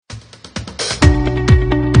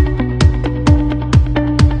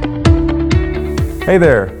Hey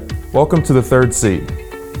there, welcome to The Third Seat.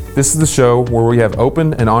 This is the show where we have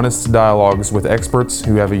open and honest dialogues with experts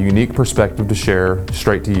who have a unique perspective to share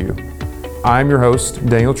straight to you. I'm your host,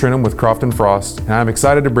 Daniel Trenum with Croft & Frost, and I'm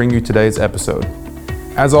excited to bring you today's episode.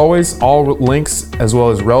 As always, all links as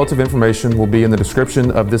well as relative information will be in the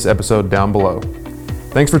description of this episode down below.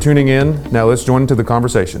 Thanks for tuning in. Now let's join into the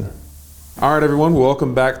conversation. All right, everyone,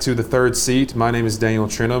 welcome back to The Third Seat. My name is Daniel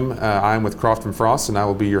Trenum. I'm with Croft & Frost, and I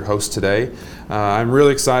will be your host today. I'm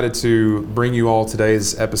really excited to bring you all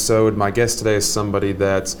today's episode. My guest today is somebody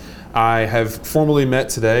that I have formally met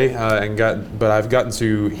today, but I've gotten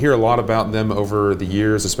to hear a lot about them over the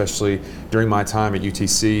years, especially during my time at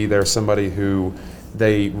UTC. They're somebody who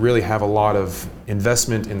they really have a lot of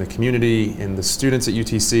investment in the community, in the students at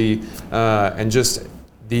UTC, and just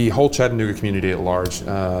the whole Chattanooga community at large.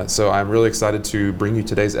 So I'm really excited to bring you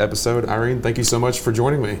today's episode. Irene, thank you so much for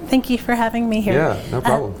joining me. Thank you for having me here. Yeah, no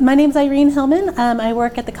problem. My name's Irene Hillman. I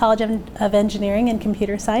work at the College of Engineering and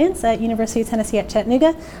Computer Science at University of Tennessee at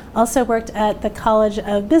Chattanooga. Also worked at the College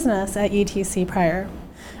of Business at UTC prior.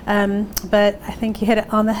 But I think you hit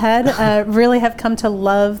it on the head. Really have come to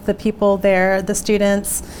love the people there, the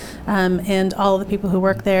students, and all of the people who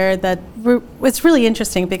work there. It's really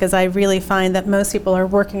interesting because I really find that most people are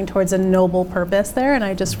working towards a noble purpose there, and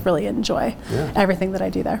I just really enjoy everything that I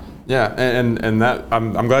do there. Yeah, and that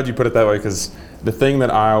I'm glad you put it that way, because the thing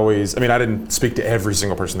that I didn't speak to every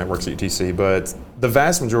single person that works at UTC, but the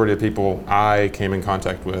vast majority of people I came in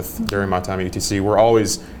contact with during my time at UTC were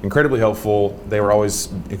always incredibly helpful. They were always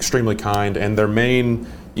extremely kind, and their main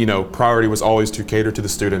priority was always to cater to the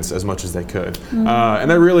students as much as they could. Mm-hmm. And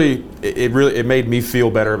that it made me feel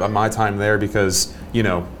better about my time there, because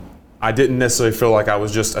I didn't necessarily feel like I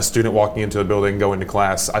was just a student walking into a building, going to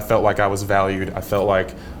class. I felt like I was valued. I felt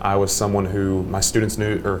like I was someone who my students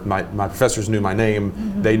knew, or my professors knew my name.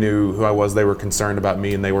 Mm-hmm. They knew who I was. They were concerned about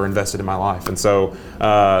me, and they were invested in my life. And so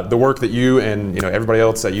the work that you and everybody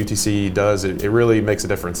else at UTC does, it really makes a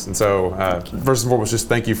difference. And so first and foremost, just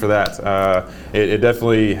thank you for that. It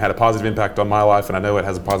definitely had a positive impact on my life, and I know it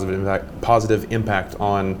has a positive impact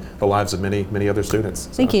on the lives of many, many other students.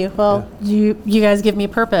 Thank you. Well, you guys give me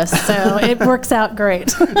purpose. So it works out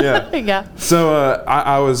great. Yeah. Yeah. So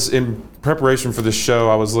I was in preparation for this show.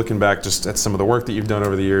 I was looking back just at some of the work that you've done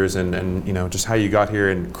over the years, and just how you got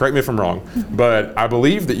here. And correct me if I'm wrong, but I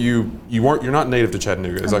believe that you're not native to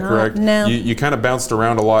Chattanooga. Is that correct? No. You kind of bounced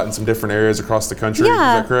around a lot in some different areas across the country.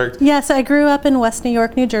 Yeah. Is that correct? Yeah. So I grew up in West New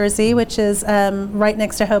York, New Jersey, which is right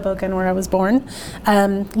next to Hoboken, where I was born.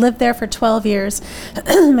 Lived there for 12 years.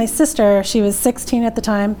 My sister, she was 16 at the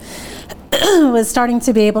time, was starting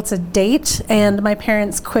to be able to date, and my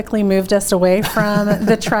parents quickly moved us away from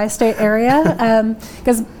the tri-state area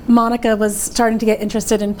because Monica was starting to get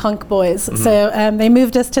interested in punk boys. Mm-hmm. So they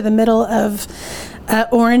moved us to the middle of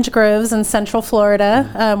orange groves in Central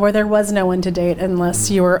Florida, where there was no one to date unless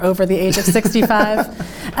you were over the age of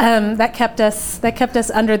 65. That kept us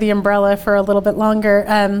under the umbrella for a little bit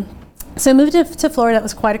longer. So moved to Florida. It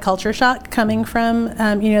was quite a culture shock coming from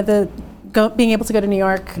being able to go to New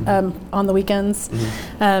York on the weekends.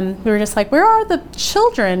 Mm-hmm. We were just like, where are the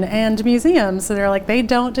children and museums? So they're like, they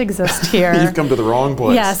don't exist here. You've come to the wrong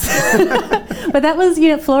place. Yes. But that was,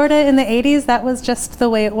 Florida in the 80s, that was just the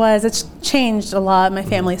way it was. It's changed a lot. My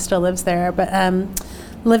family still lives there, but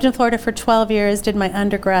lived in Florida for 12 years, did my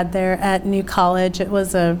undergrad there at New College. It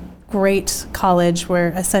was a great college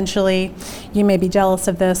where essentially, you may be jealous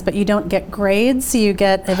of this, but you don't get grades, you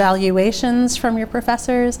get evaluations from your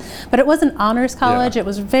professors. But it was an honors college. Yeah. It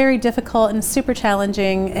was very difficult and super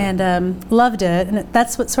challenging, and loved it. And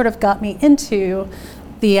that's what sort of got me into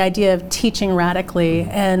the idea of teaching radically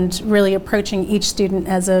and really approaching each student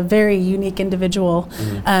as a very unique individual,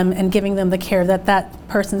 and giving them the care that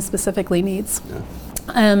person specifically needs. Yeah.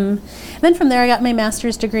 Then from there, I got my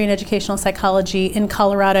master's degree in educational psychology in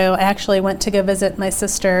Colorado. I actually went to go visit my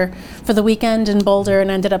sister for the weekend in Boulder,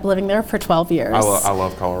 and ended up living there for 12 years. I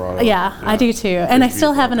love Colorado. Yeah, I do too. And I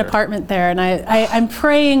still have an apartment there, and I'm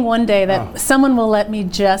praying one day that someone will let me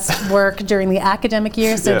just work during the academic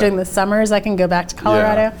year, so during the summers I can go back to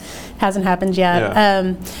Colorado. Yeah. Hasn't happened yet.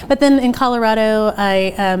 Yeah. But then in Colorado,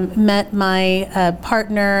 I met my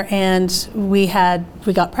partner, and we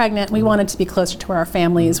got pregnant. We wanted to be closer to where our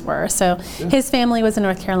families were. So his family was in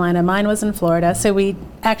North Carolina, mine was in Florida. So we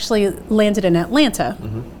actually landed in Atlanta.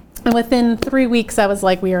 And within 3 weeks, I was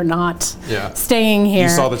like, we are not staying here. You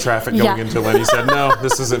saw the traffic going into Atlanta. You said, no,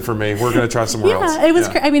 this isn't for me. We're going to try somewhere else. It was,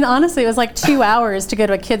 I mean, honestly, it was like 2 hours to go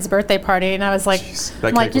to a kid's birthday party. And I was like, jeez,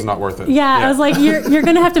 that cake was not worth it. I was like, you're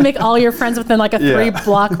going to have to make all your friends within like a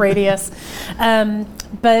 3-block radius.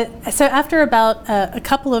 But so after about a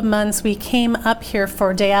couple of months, we came up here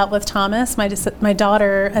for a day out with Thomas. My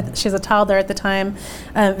daughter, she was a toddler at the time,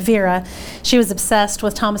 Vera. She was obsessed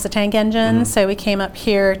with Thomas the Tank Engine, so we came up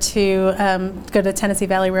here to go to Tennessee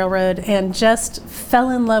Valley Railroad and just fell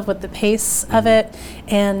in love with the pace of it.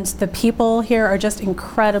 And the people here are just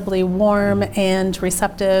incredibly warm and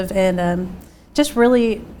receptive, and just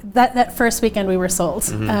really, that first weekend we were sold.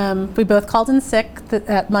 We both called in sick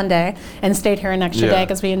that Monday and stayed here an extra day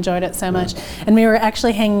because we enjoyed it so much. And we were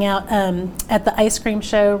actually hanging out at the ice cream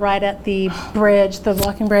show right at the bridge, the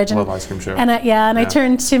walking bridge. Love ice cream show. And I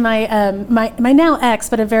turned to my my now ex,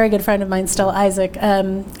 but a very good friend of mine still, Isaac,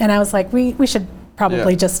 and I was like, we should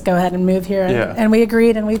probably just go ahead and move here. And we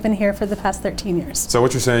agreed, and we've been here for the past 13 years. So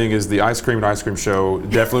what you're saying is the ice cream show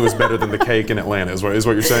definitely was better than the cake in Atlanta, is what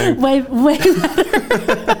you're saying? Way better.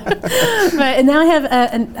 But now I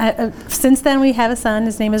have, since then we have a son.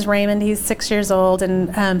 His name is Raymond. He's 6 years old.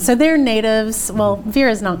 And so they're natives. Well,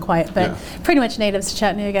 Vera's not quite, but pretty much natives to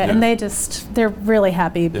Chattanooga. And they're really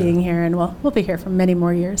happy being here. And we'll be here for many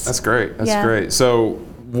more years. That's great. That's great. So,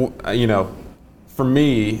 for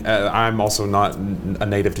me, I'm also not a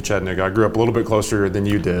native to Chattanooga. I grew up a little bit closer than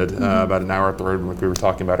you did, about an hour up the road, like we were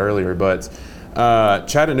talking about earlier. But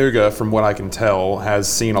Chattanooga, from what I can tell, has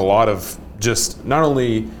seen a lot of just not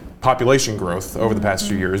only population growth over the past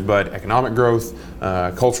few years, but economic growth,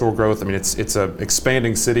 cultural growth. I mean, it's a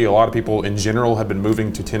expanding city. A lot of people in general have been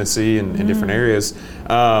moving to Tennessee and in different areas.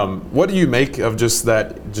 What do you make of just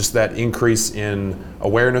that increase in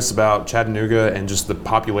awareness about Chattanooga and just the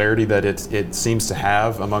popularity that it seems to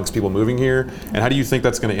have amongst people moving here? And how do you think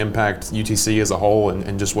that's going to impact UTC as a whole,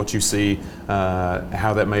 and just what you see,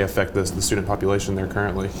 how that may affect the student population there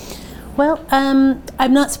currently? Well,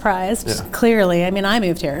 I'm not surprised, clearly. I mean, I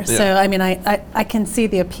moved here, so I mean, I can see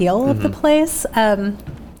the appeal of the place. And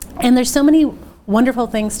there's so many wonderful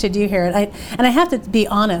things to do here. And I have to be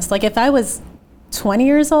honest, like if I was 20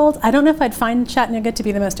 years old, I don't know if I'd find Chattanooga to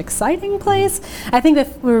be the most exciting place. I think that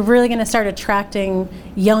if we're really going to start attracting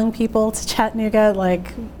young people to Chattanooga,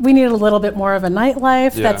 like we need a little bit more of a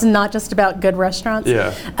nightlife that's not just about good restaurants.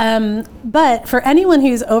 But for anyone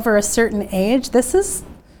who's over a certain age, this is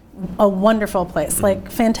a wonderful place,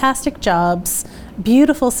 like fantastic jobs,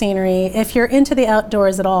 beautiful scenery. If you're into the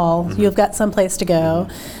outdoors at all, you've got someplace to go.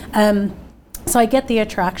 So I get the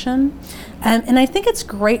attraction. And I think it's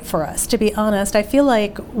great for us, to be honest. I feel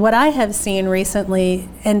like what I have seen recently,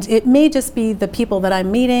 and it may just be the people that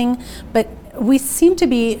I'm meeting, but we seem to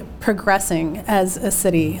be progressing as a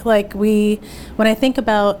city. Like when I think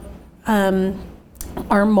about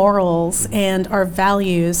our morals and our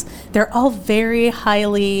values, they're all very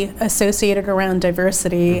highly associated around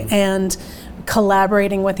diversity and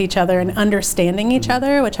collaborating with each other and understanding each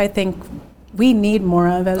other, which I think we need more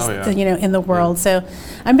of as in the world. So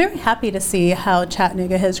I'm very happy to see how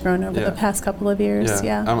Chattanooga has grown over the past couple of years.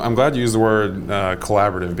 I'm glad you used the word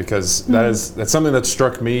collaborative, because that's something that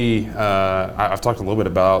struck me. I've talked a little bit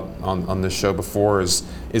about on this show before,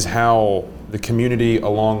 is how the community,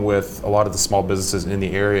 along with a lot of the small businesses in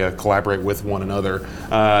the area, collaborate with one another.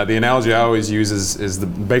 The analogy I always use is the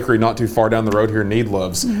bakery not too far down the road here,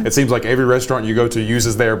 Needloves. It seems like every restaurant you go to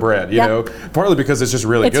uses their bread, you know, partly because it's just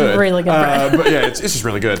really good. It's really good bread. But it's just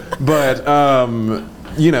really good. But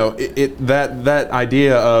that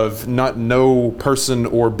idea of no person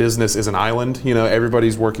or business is an island,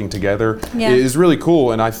 everybody's working together is really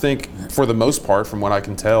cool. And I think for the most part, from what I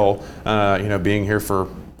can tell, being here for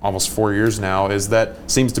almost 4 years now, is that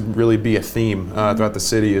seems to really be a theme throughout the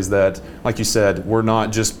city, is that, like you said, we're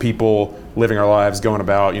not just people living our lives, going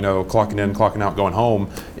about, clocking in, clocking out, going home.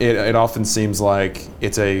 It often seems like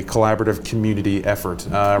it's a collaborative community effort,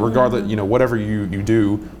 regardless, whatever you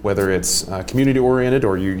do, whether it's community oriented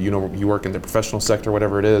or you work in the professional sector,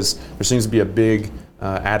 whatever it is, there seems to be a big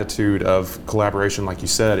attitude of collaboration, like you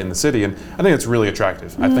said, in the city, and I think it's really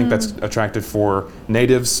attractive. I think that's attractive for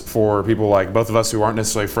natives, for people like both of us who aren't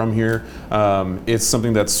necessarily from here. It's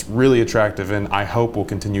something that's really attractive, and I hope will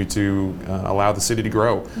continue to allow the city to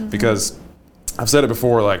grow, because I've said it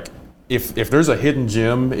before, like, if there's a hidden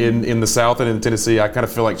gem in the South and in Tennessee, I kind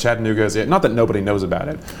of feel like Chattanooga is it. Not that nobody knows about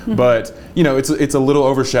it, but it's a little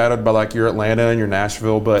overshadowed by like your Atlanta and your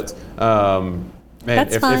Nashville, but man,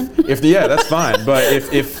 that's fine. That's fine. But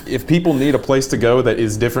if people need a place to go that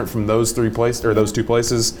is different from those those two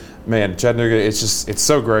places, man, Chattanooga, it's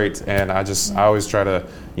so great. And I always try to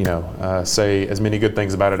say as many good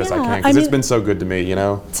things about it as I can, because it's been so good to me,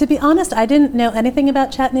 To be honest, I didn't know anything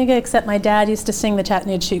about Chattanooga except my dad used to sing the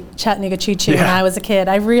Chattanooga Choo Choo when I was a kid.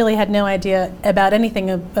 I really had no idea about anything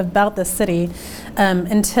about this city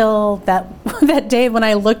until that day when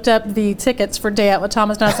I looked up the tickets for Day Out with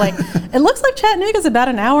Thomas, and I was like, it looks like Chattanooga's about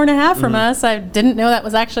an hour and a half from us. I didn't know that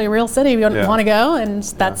was actually a real city. We want to go, and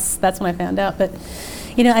that's when I found out. But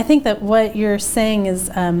I think that what you're saying is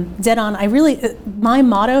dead on. My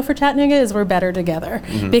motto for Chattanooga is we're better together,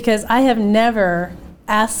 because I have never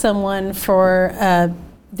asked someone for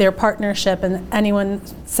their partnership and anyone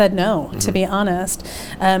said no, to be honest.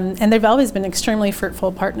 And they've always been extremely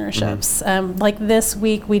fruitful partnerships. Like this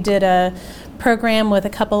week, we did a program with a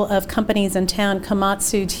couple of companies in town,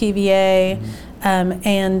 Komatsu, TVA,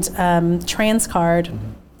 and Transcard.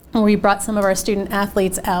 We brought some of our student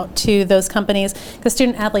athletes out to those companies, because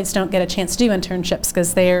student athletes don't get a chance to do internships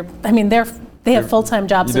because they have full-time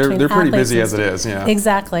jobs. They're pretty busy as it is. Yeah.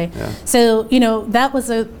 Exactly. Yeah. So that was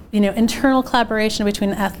a internal collaboration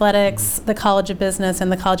between athletics, the College of Business,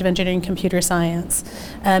 and the College of Engineering and Computer Science,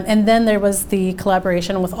 and then there was the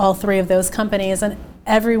collaboration with all three of those companies, and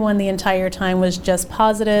everyone the entire time was just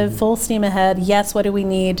positive, full steam ahead. Yes, what do we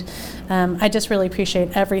need? I just really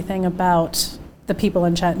appreciate everything about the people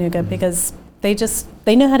in Chattanooga, because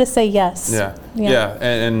they know how to say yes. Yeah.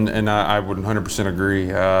 And I would 100%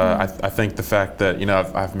 agree. I think the fact that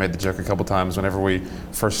I've made the joke a couple times whenever we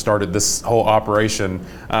first started this whole operation,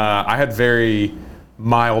 I had very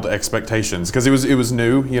mild expectations because it was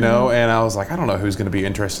new, and I was like, I don't know who's going to be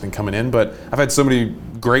interested in coming in, but I've had so many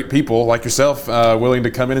great people like yourself willing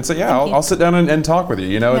to come in and say, I'll sit down and talk with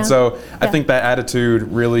you, and so I think that attitude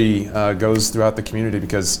really goes throughout the community,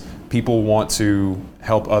 because people want to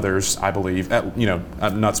help others, I believe.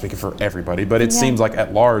 I'm not speaking for everybody, but it seems like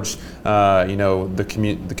at large,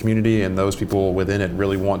 the community and those people within it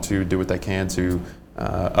really want to do what they can to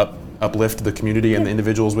uplift the community and the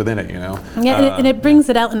individuals within it. And it brings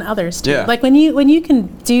it out in others too. Like when you can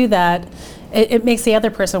do that, it makes the other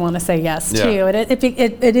person want to say yes too. And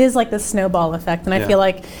it is like the snowball effect, and I feel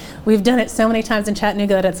like we've done it so many times in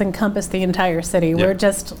Chattanooga that it's encompassed the entire city. We're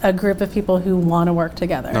just a group of people who want to work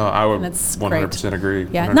together. No, I would 100% agree.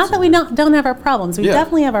 Yeah, 100% not that we don't have our problems. We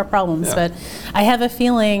definitely have our problems, but I have a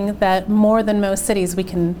feeling that more than most cities, we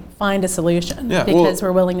can find a solution because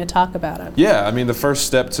we're willing to talk about it. Yeah, I mean, the first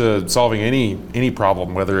step to solving any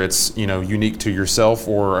problem, whether it's unique to yourself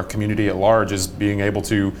or a community at large, is being able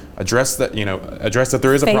to address that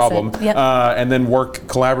there is a problem, and then work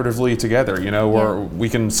collaboratively together. Where we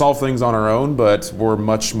can solve things on our own, but we're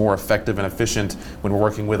much more effective and efficient when we're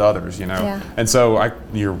working with others. And so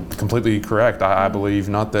you're completely correct. I believe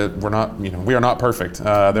not that we are not perfect.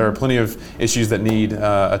 There are plenty of issues that need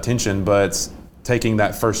attention, but taking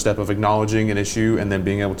that first step of acknowledging an issue and then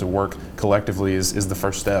being able to work collectively is the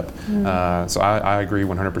first step. So I agree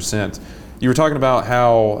 100%. You were talking about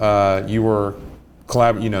how you were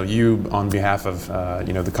you on behalf of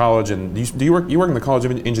the college, and you work in the College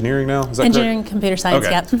of Engineering now? Is that Engineering correct? Computer Science,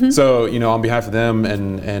 okay. Yeah. Mm-hmm. So on behalf of them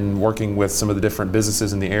and working with some of the different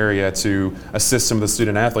businesses in the area to assist some of the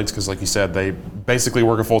student athletes, because like you said, they basically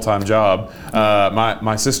work a full-time job.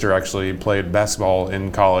 My sister actually played basketball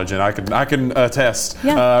in college, and I can attest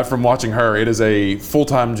from watching her, it is a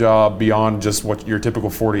full-time job beyond just what your typical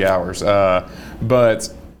 40 hours.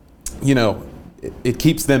 But it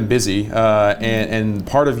keeps them busy, and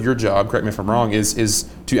part of your job, correct me if I'm wrong, is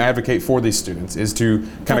to advocate for these students, is to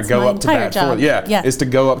kind of go up to bat for them. Is to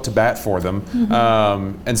go up to bat for them.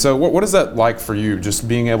 And so what is that like for you, just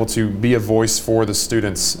being able to be a voice for the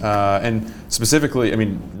students, and specifically, I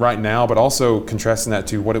mean, right now, but also contrasting that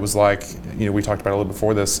to what it was like, we talked about a little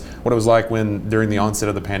before this, what it was like during the onset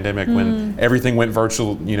of the pandemic, when everything went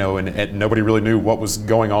virtual, and nobody really knew what was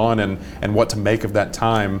going on and what to make of that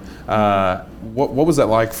time. What was that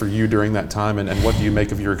like for you during that time, and what do you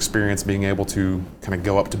make of your experience being able to kind of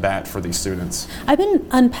go up to bat for these students? I've been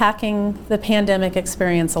unpacking the pandemic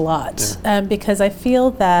experience a lot, because I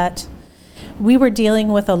feel that we were dealing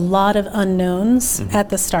with a lot of unknowns at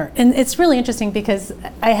the start. And it's really interesting because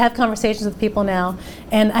I have conversations with people now,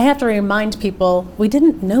 and I have to remind people, we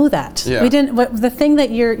didn't know that. We didn't, the thing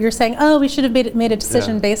that you're saying, we should have made a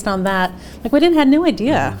decision based on that. Like, we had no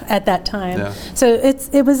idea at that time. So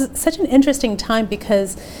it was such an interesting time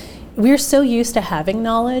because we're so used to having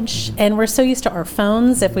knowledge, and we're so used to our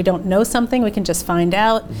phones. If we don't know something, we can just find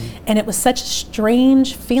out. And it was such a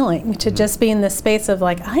strange feeling to just be in this space of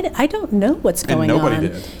like, I don't know what's going on. And nobody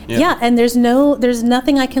did. And there's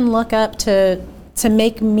nothing I can look up to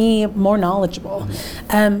make me more knowledgeable.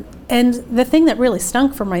 And And the thing that really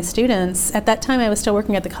stunk for my students, at that time I was still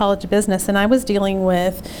working at the College of Business, and I was dealing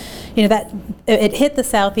with, that it hit the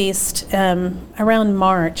Southeast around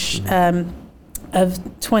March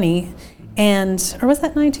of 20. Or was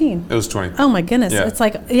that 19? It was 20. Oh my goodness! Yeah. It's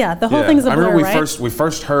like, the whole thing's a blur, I remember right? we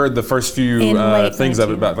first heard the first few things 19. Of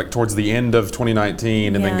it about like towards the end of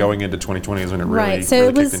 2019, and then going into 2020 is when it really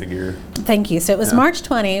kicked into gear. Thank you. So it was March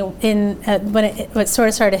 20 when it sort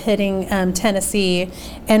of started hitting Tennessee,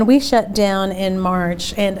 and we shut down in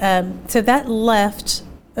March, and so that left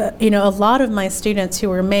a lot of my students who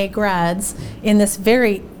were May grads in this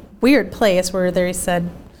very weird place where they said,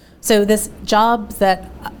 so this job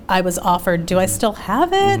that I was offered, do I still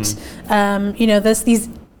have it? These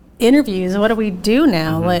interviews, what do we do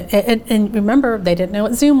now? And remember, they didn't know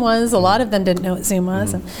what Zoom was. A lot of them didn't know what Zoom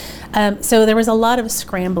was. And, so there was a lot of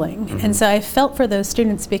scrambling. And so I felt for those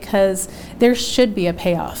students because there should be a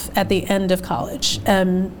payoff at the end of college.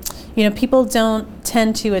 People don't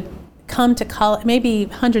tend to come to college. Maybe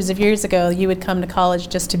hundreds of years ago you would come to college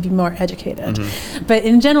just to be more educated, but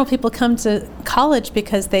in general people come to college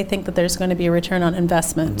because they think that there's going to be a return on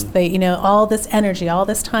investment. They, all this energy, all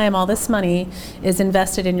this time, all this money is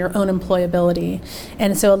invested in your own employability,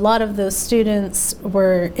 and so a lot of those students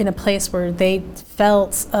were in a place where they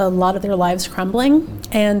felt a lot of their lives crumbling,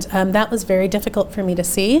 and that was very difficult for me to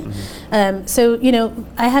see. So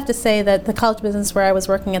I have to say that the College of Business where I was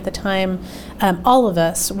working at the time, all of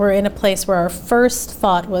us were in a place where our first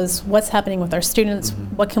thought was, what's happening with our students?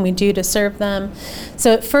 What can we do to serve them?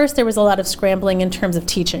 So at first there was a lot of scrambling in terms of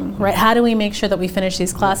teaching, right? How do we make sure that we finish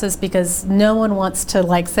these classes? Because no one wants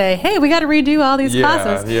to say, hey, we got to redo all these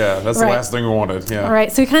classes. Yeah, that's the last thing we wanted. Yeah.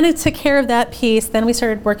 Right, so we kind of took care of that piece. Then we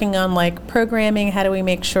started working on programming. How do we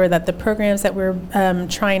make sure that the programs that we're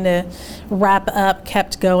trying to wrap up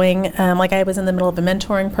kept going? I was in the middle of a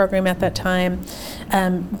mentoring program at that time.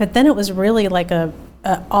 But then it was really like a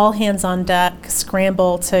all hands on deck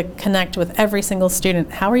scramble to connect with every single student.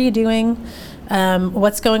 How are you doing?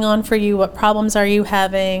 What's going on for you? What problems are you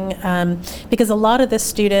having? Because a lot of the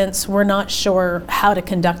students were not sure how to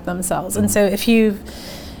conduct themselves. And so if you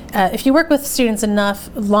work with students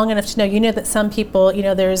long enough to know that some people,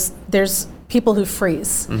 there's people who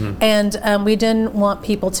freeze. And we didn't want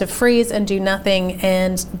people to freeze and do nothing,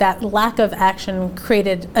 and that lack of action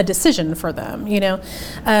created a decision for them,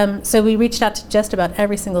 So we reached out to just about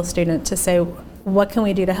every single student to say, what can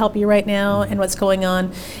we do to help you right now, and what's going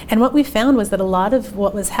on? And what we found was that a lot of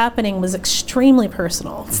what was happening was extremely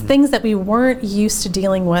personal. It's things that we weren't used to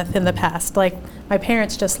dealing with in the past. Like, my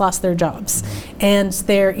parents just lost their jobs, and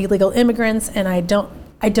they're illegal immigrants, and I don't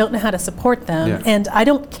know how to support them, and I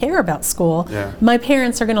don't care about school. My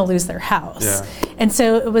parents are going to lose their house. And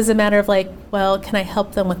so it was a matter of can I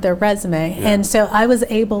help them with their resume? And so I was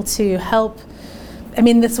able to help. I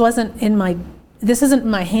mean, this isn't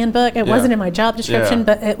my handbook, it wasn't in my job description,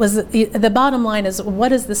 but it was, the bottom line is, what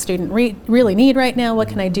does the student really need right now? What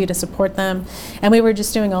can I do to support them? And we were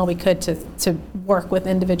just doing all we could to work with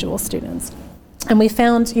individual students. And we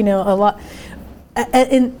found, a lot,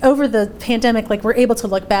 over the pandemic, we're able to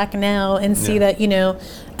look back now and see that,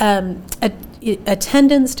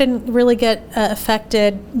 attendance didn't really get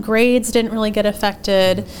affected, grades didn't really get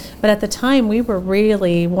affected, but at the time we were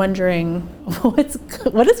really wondering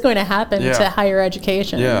what is going to happen to higher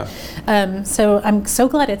education. So I'm so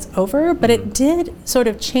glad it's over, but it did sort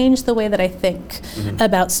of change the way that I think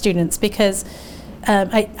about students, because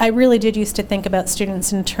I really did used to think about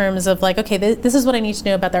students in terms of this is what I need to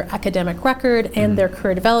know about their academic record and their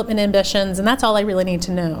career development ambitions, and that's all I really need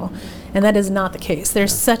to know. And that is not the case.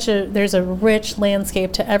 There's a rich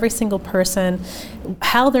landscape to every single person.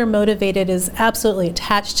 How they're motivated is absolutely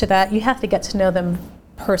attached to that. You have to get to know them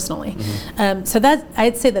personally. So that,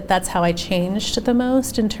 I'd say that's how I changed the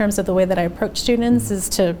most in terms of the way that I approach students, is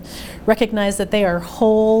to recognize that they are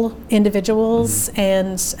whole individuals,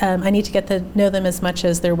 and I need to get to know them as much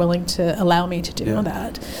as they're willing to allow me to do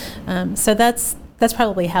that. So that's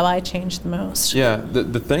probably how I changed the most.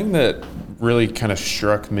 The thing that really kind of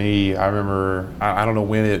struck me, I remember, I don't know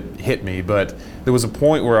when it hit me, but there was a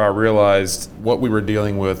point where I realized what we were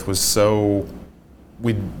dealing with was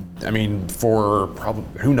for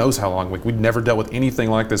probably who knows how long, we'd never dealt with anything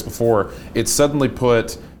like this before. It suddenly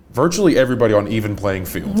put virtually everybody on even playing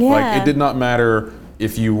field. It did not matter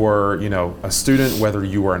if you were, a student, whether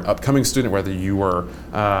you were an upcoming student, whether you were,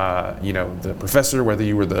 the professor, whether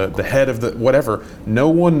you were the head of the whatever. No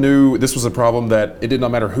one knew this was a problem, that it did not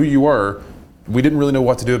matter who you were. We didn't really know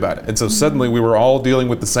what to do about it. And so suddenly we were all dealing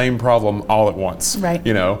with the same problem all at once,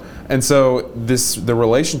 And so the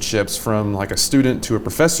relationships from a student to a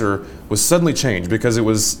professor was suddenly changed, because it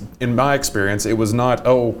was, in my experience, it was not,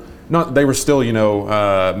 not they were still,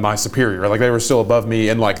 my superior. Like they were still above me,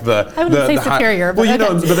 and like I wouldn't say superior, but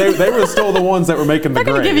but they were still the ones that were making the grades.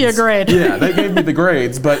 They're gonna give you a grade. Yeah, they gave me the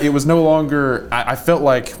grades, but it was no longer. I felt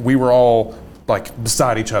like we were all like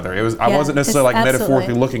beside each other. It was. I wasn't necessarily like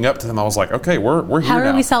metaphorically looking up to them. I was like, okay, we're here now. How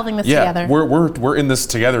are we solving this together? We're in this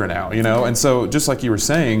together now, And so just like you were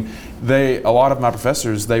saying, a lot of my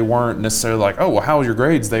professors, they weren't necessarily like, oh, well, how are your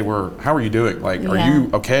grades? They were, how are you doing? Like, are you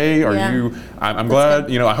okay? Are you? I'm glad.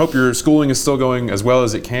 I hope your schooling is still going as well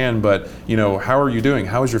as it can. But how are you doing?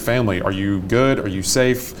 How is your family? Are you good? Are you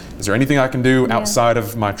safe? Is there anything I can do outside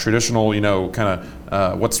of my traditional, kind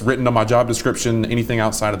of what's written on my job description? Anything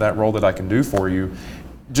outside of that role that I can do for you?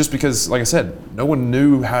 Just because, like I said, no one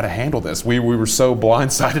knew how to handle this. We were so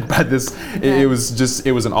blindsided by this. It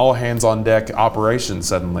was an all hands on deck operation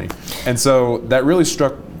suddenly, and so that really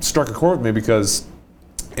struck a chord with me because,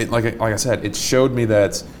 like I said, it showed me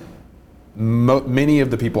that many of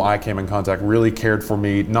the people I came in contact really cared for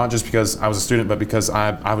me, not just because I was a student, but because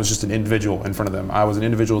I was just an individual in front of them. I was an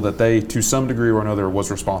individual that they, to some degree or another, was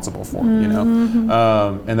responsible for, and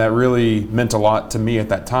that really meant a lot to me at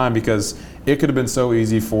that time because it could have been so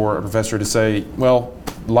easy for a professor to say, well,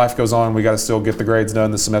 life goes on, we got to still get the grades done,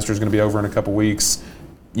 the semester is going to be over in a couple weeks.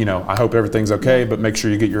 I hope everything's okay, but make sure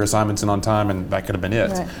you get your assignments in on time, and that could have been it.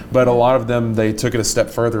 Right. But a lot of them, they took it a step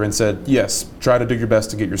further and said, yes, try to do your best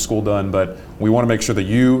to get your school done, but we want to make sure that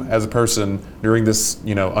you, as a person, during this,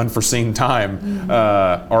 unforeseen time,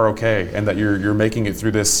 are okay, and that you're making it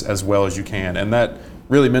through this as well as you can. And that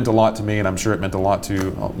really meant a lot to me, and I'm sure it meant a lot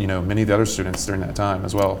to many of the other students during that time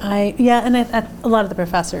as well. And a lot of the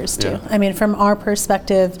professors too. Yeah. I mean, from our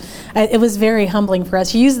perspective, it was very humbling for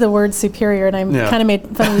us. You used the word superior, and I'm kind of made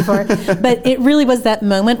fun of you for it, but it really was that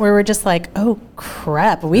moment where we're just like, oh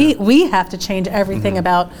crap, we have to change everything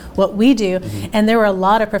about what we do. And there were a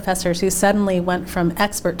lot of professors who suddenly went from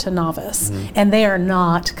expert to novice, and they are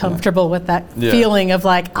not comfortable with that feeling of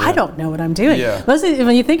like, I don't know what I'm doing. Mostly,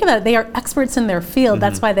 when you think about it, they are experts in their field.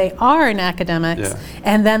 That's why they are in academics.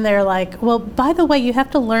 And then they're like, well, by the way, you have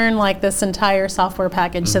to learn like this entire software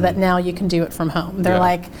package so that now you can do it from home. They're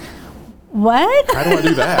like, what? How do I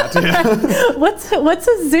do that? What's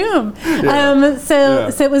a Zoom?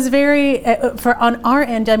 So it was very, on our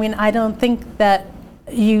end, I mean, I don't think that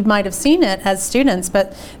you might have seen it as students,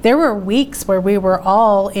 but there were weeks where we were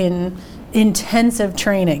all in intensive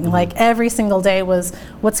training. Like every single day was,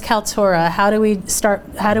 what's Kaltura? How do we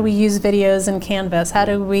use videos in Canvas? How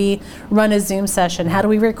do we run a Zoom session? How do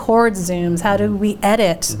we record Zooms? How do we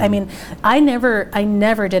edit? I mean, I never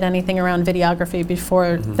did anything around videography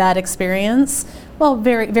before that experience. Well,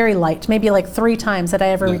 very, very light. Maybe like 3 times that I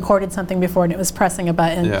ever recorded something before, and it was pressing a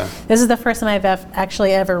button. This is the first time I've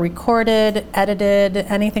actually ever recorded, edited,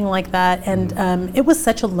 anything like that, and it was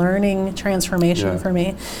such a learning transformation for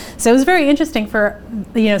me. So it was very interesting for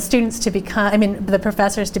students to become. I mean, the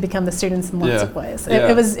professors to become the students in lots of ways.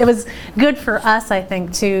 It was good for us, I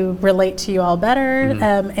think, to relate to you all better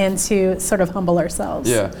and to sort of humble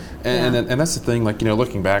ourselves. And that's the thing. Like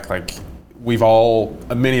looking back, like. We've all,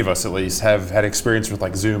 many of us at least, have had experience with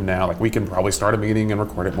like Zoom now. Like we can probably start a meeting and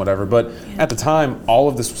record it and whatever. But at the time, all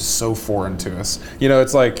of this was so foreign to us.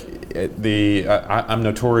 It's like I'm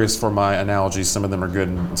notorious for my analogies. Some of them are good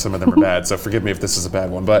and some of them are bad. So forgive me if this is a bad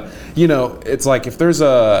one. But it's like if there's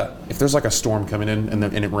like a storm coming in and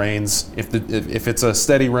it rains. If it's a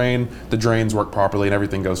steady rain, the drains work properly and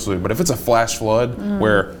everything goes through. But if it's a flash flood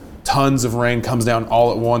where tons of rain comes down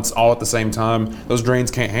all at once, all at the same time, those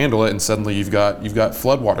drains can't handle it, and suddenly you've got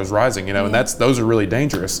floodwaters rising, and those are really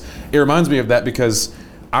dangerous. It reminds me of that because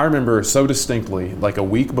I remember so distinctly, like a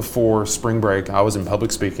week before spring break, I was in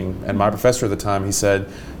public speaking, and my professor at the time, he said,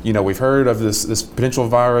 we've heard of this potential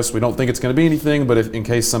virus. We don't think it's going to be anything, but if in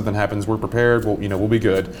case something happens, we're prepared. We'll be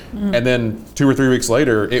good. And then 2 or 3 weeks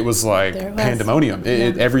later, it was like pandemonium.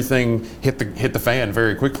 Everything hit the fan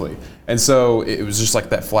very quickly. And so it was just like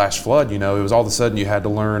that flash flood. It was all of a sudden you had to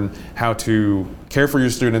learn how to care for your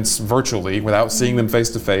students virtually without seeing them face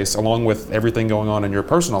to face, along with everything going on in your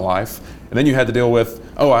personal life. And then you had to deal with,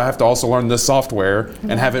 I have to also learn this software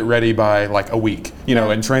and have it ready by like a week,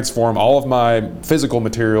 and transform all of my physical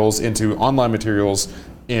materials into online materials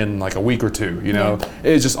in like a week or 2,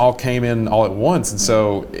 It just all came in all at once. And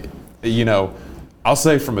so, I'll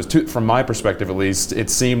say from my perspective at least, it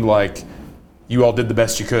seemed like, you all did the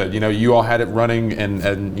best you could. You all had it running and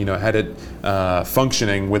had it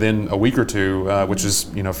functioning within a week or two, which is,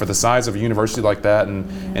 for the size of a university like that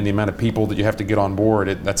and the amount of people that you have to get on board,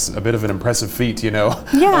 that's a bit of an impressive feat,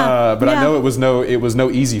 But I know it was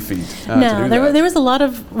no easy feat. No, there was a lot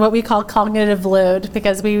of what we call cognitive load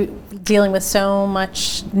because we dealing with so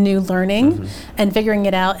much new learning and figuring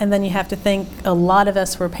it out, and then you have to think a lot of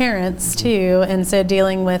us were parents too, and so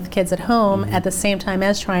dealing with kids at home at the same time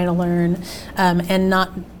as trying to learn, and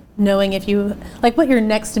not knowing if you what your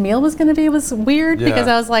next meal was going to be was weird because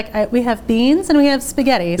I was like, we have beans and we have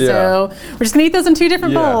spaghetti, so we're just going to eat those in 2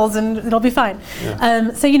 different bowls and it'll be fine.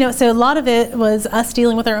 So a lot of it was us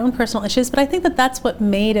dealing with our own personal issues, but I think that that's what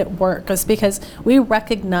made it work, was because we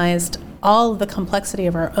recognized all of the complexity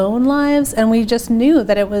of our own lives, and we just knew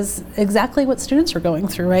that it was exactly what students were going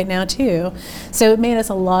through right now too. So it made us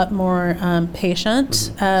a lot more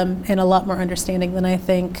patient and a lot more understanding than I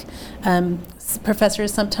think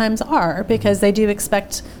professors sometimes are, because they do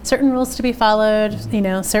expect certain rules to be followed,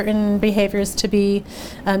 certain behaviors to be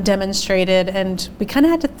demonstrated, and we kind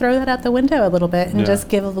of had to throw that out the window a little bit and just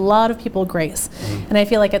give a lot of people grace. And I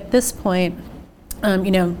feel like at this point,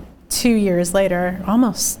 2 years later,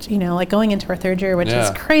 almost, going into our 3rd year, which is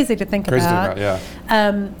crazy to think about.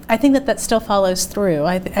 I think that still follows through.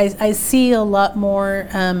 I see a lot more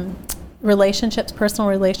personal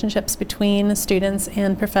relationships between students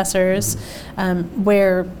and professors,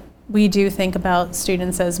 where we do think about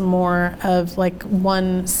students as more of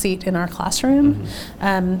one seat in our classroom,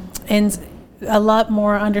 and a lot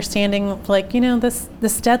more understanding,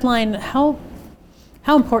 this deadline,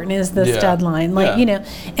 how important is this deadline?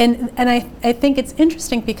 And I think it's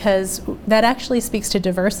interesting because that actually speaks to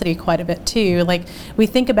diversity quite a bit too. We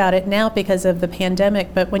think about it now because of the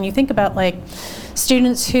pandemic, but when you think about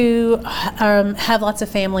students who have lots of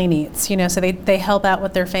family needs, so they help out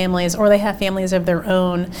with their families, or they have families of their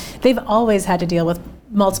own, they've always had to deal with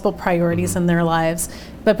multiple priorities in their lives.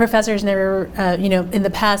 But professors never, in the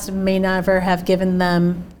past may never have given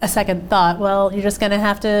them a second thought. Well, you're just going to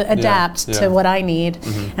have to adapt to what I need.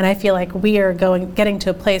 And I feel like we are getting to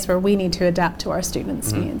a place where we need to adapt to our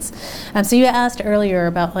students' needs. So you asked earlier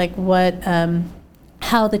about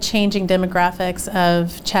how the changing demographics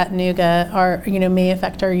of Chattanooga may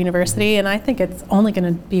affect our university, and I think it's only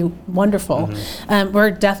going to be wonderful.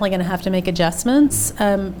 We're definitely going to have to make adjustments,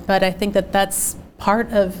 but I think that that's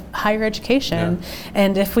part of higher education,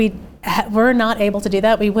 and if we're not able to do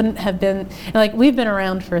that, we wouldn't have been, we've been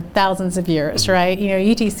around for thousands of years, right?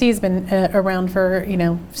 UTC has been around for,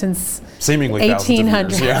 since seemingly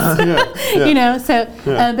 1800s.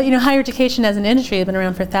 But higher education as an industry has been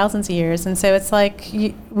around for thousands of years, and so it's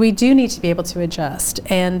we do need to be able to adjust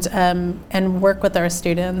and work with our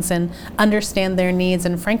students and understand their needs.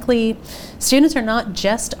 And frankly, students are not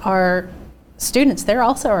just our students, they're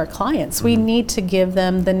also our clients. We need to give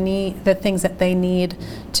them the things that they need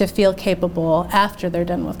to feel capable after they're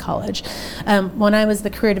done with college. When I was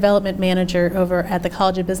the career development manager over at the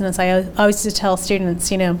College of Business, I always used to tell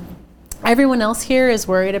students, everyone else here is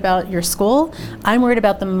worried about your school. I'm worried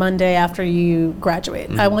about the Monday after you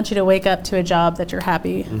graduate. I want you to wake up to a job that you're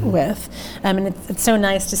happy with. And it's so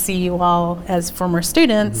nice to see you all as former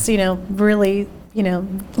students, really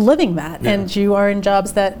living that, and you are in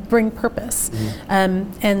jobs that bring purpose.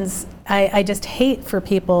 And I just hate for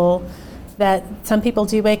people that some people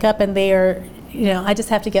do wake up and they are, I just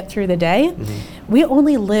have to get through the day. We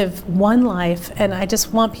only live one life, and I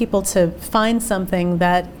just want people to find something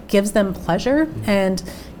that gives them pleasure and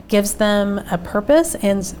gives them a purpose,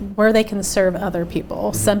 and where they can serve other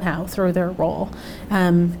people somehow through their role.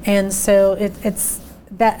 And so it's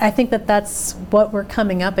that I think that's what we're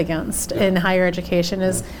coming up against in higher education,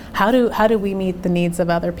 is how do we meet the needs of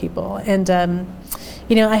other people. And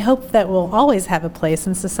I hope that we'll always have a place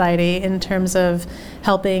in society in terms of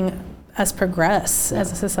helping us progress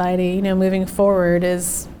as a society. Moving forward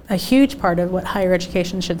is a huge part of what higher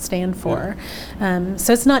education should stand for.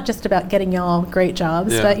 So it's not just about getting y'all great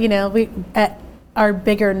jobs, but we our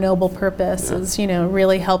bigger noble purpose is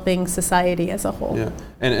really helping society as a whole.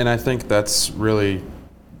 And I think that's really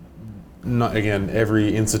not, again,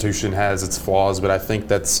 every institution has its flaws, but I think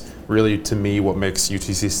that's really, to me, what makes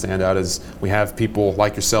UTC stand out is we have people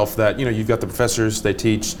like yourself that, you've got the professors, they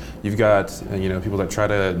teach, you've got, people that try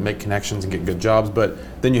to make connections and get good jobs, but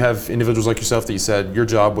then you have individuals like yourself that you said your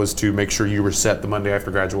job was to make sure you were set the Monday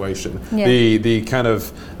after graduation. The kind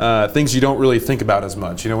of things you don't really think about as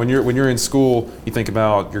much. When you're in school, you think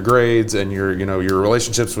about your grades and your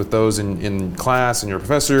relationships with those in class and your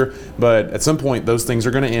professor, but at some point those things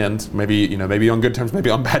are going to end. Maybe on good terms, maybe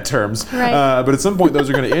on bad terms. Right. But at some point those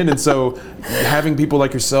are going to end, And so having people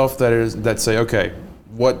like yourself that say, okay,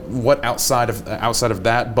 what outside of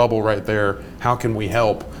that bubble right there, how can we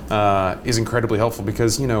help, is incredibly helpful,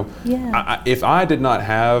 because if I did not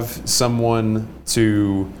have someone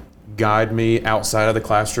to guide me outside of the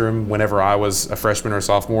classroom whenever I was a freshman or a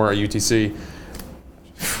sophomore at UTC,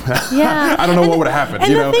 I don't know what would have happened.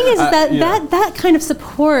 And the thing is that kind of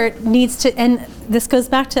support needs to, and this goes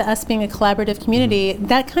back to us being a collaborative community,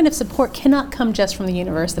 that kind of support cannot come just from the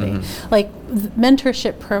university. Like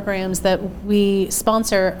mentorship programs that we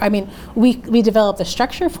sponsor, I mean, we develop the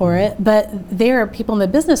structure for it, but there are people in the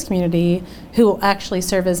business community who actually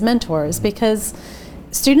serve as mentors, because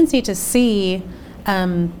students need to see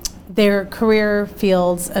their career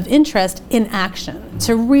fields of interest in action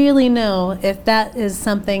to really know if that is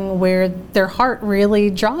something where their heart really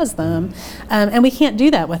draws them. And we can't do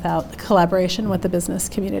that without collaboration with the business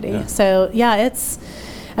community. Yeah. So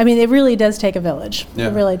it really does take a village. Yeah.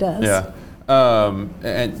 It really does. Yeah.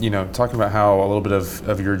 And talking about how a little bit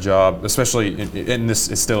of your job, especially in this,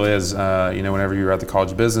 it still is, whenever you were at the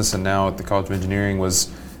College of Business and now at the College of Engineering, was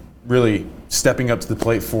really stepping up to the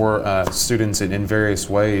plate for students in various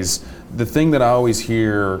ways. The thing that I always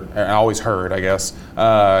heard, I guess,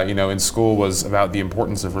 in school was about the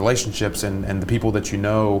importance of relationships and the people that you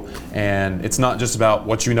know. And it's not just about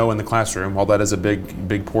what you know in the classroom, while that is a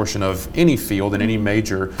big portion of any field and any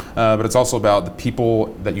major, but it's also about the people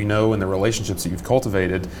that you know and the relationships that you've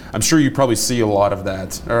cultivated. I'm sure you probably see a lot of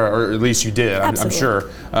that, or at least you did, I'm sure.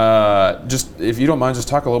 Just, if you don't mind, just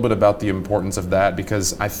talk a little bit about the importance of that,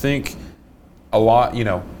 because I think a lot,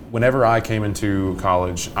 whenever I came into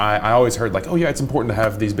college, I always heard like, oh yeah, it's important to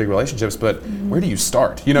have these big relationships, but where do you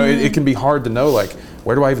start? It can be hard to know, like,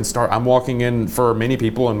 where do I even start? I'm walking in, for many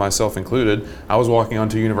people, and myself included, I was walking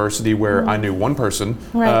onto a university where I knew one person,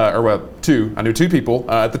 two. I knew two people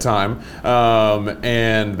at the time,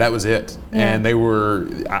 and that was it. Yeah. And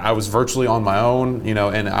I was virtually on my own,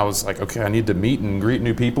 and I was like, okay, I need to meet and greet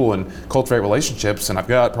new people and cultivate relationships, and I've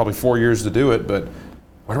got probably 4 years to do it, but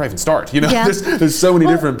where do I even start? There's so many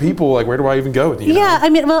different people. Like, where do I even go?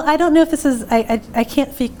 I don't know if this is, I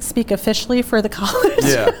can't speak officially for the college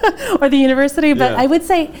or the university, but I would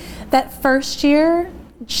say that first year,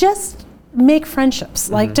 just make friendships.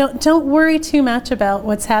 Like, don't worry too much about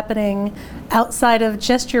what's happening outside of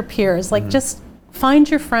just your peers. Like, just find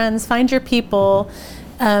your friends, find your people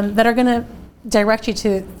that are going to direct you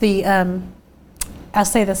to the, I'll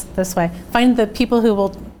say this way, find the people who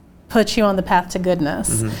will put you on the path to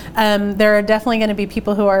goodness. There are definitely going to be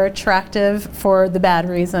people who are attractive for the bad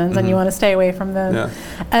reasons, and you want to stay away from them.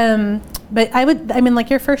 Yeah. But like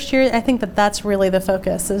your first year, I think that's really the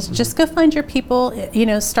focus, is just go find your people,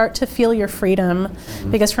 start to feel your freedom,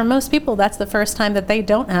 because for most people, that's the first time that they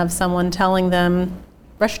don't have someone telling them,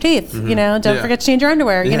 brush your teeth, don't forget to change your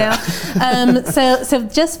underwear, So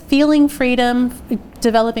just feeling freedom,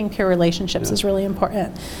 developing peer relationships is really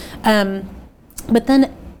important. But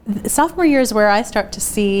then sophomore year is where I start to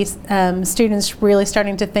see students really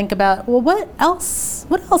starting to think about, well, what else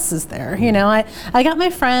is there? I got my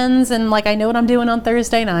friends, and like, I know what I'm doing on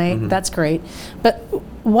Thursday night. That's great. But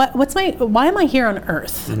why am I here on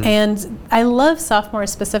earth? And I love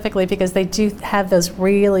sophomores specifically because they do have those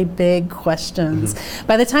really big questions.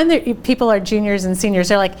 By the time people are juniors and seniors,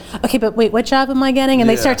 they're like, okay, but wait, what job am I getting? And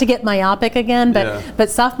they start to get myopic again. But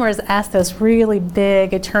sophomores ask those really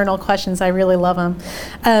big, eternal questions. I really love them.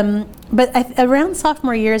 But around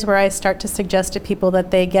sophomore year is where I start to suggest to people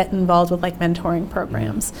that they get involved with like mentoring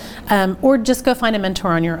programs, or just go find a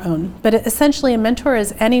mentor on your own. But essentially, a mentor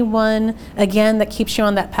is anyone, again, that keeps you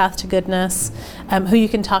on that path to goodness, who you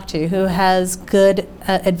can talk to, who has good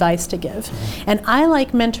advice to give. And I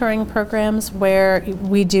like mentoring programs where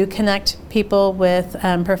we do connect people with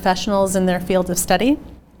professionals in their field of study.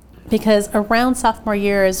 Because around sophomore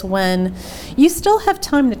year is when you still have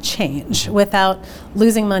time to change without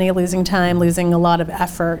losing money, losing time, losing a lot of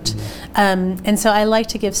effort. And so I like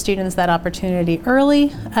to give students that opportunity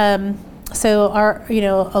early. So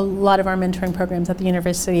a lot of our mentoring programs at the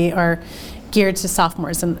university are geared to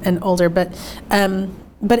sophomores and older,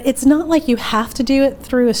 but it's not like you have to do it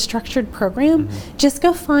through a structured program. Just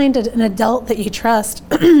go find an adult that you trust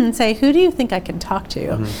and say, who do you think I can talk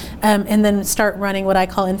to? And then start running what I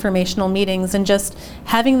call informational meetings, and just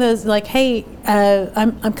having those like, hey,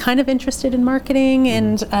 I'm kind of interested in marketing,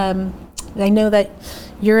 and I know that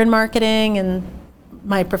you're in marketing, and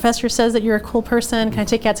my professor says that you're a cool person. Can I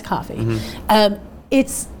take you out to coffee?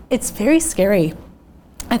 It's very scary,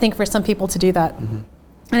 I think, for some people to do that.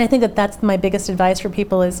 And I think that's my biggest advice for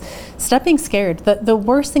people is stop being scared. The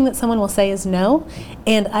worst thing that someone will say is no.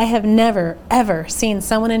 And I have never, ever seen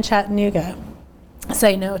someone in Chattanooga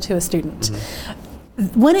say no to a student.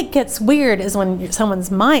 When it gets weird is when someone's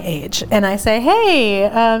my age and I say, hey,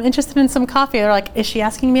 interested in some coffee. They're like, is she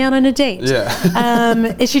asking me out on a date?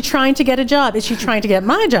 Is she trying to get a job? Is she trying to get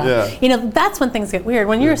my job? That's when things get weird.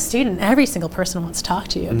 When you're a student, every single person wants to talk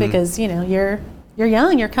to you because, you're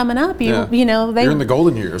young, you're coming up. You're in the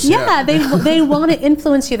golden years. They want to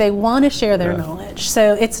influence you. They want to share their knowledge.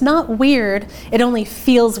 So it's not weird. It only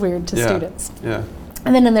feels weird to students.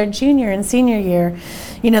 And then in their junior and senior year,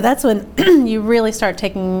 that's when you really start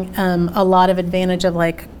taking a lot of advantage of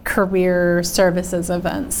like career services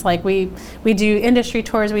events. Like we do industry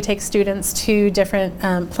tours. We take students to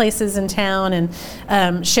different places in town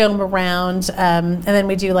and show them around. And then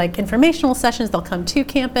we do like informational sessions. They'll come to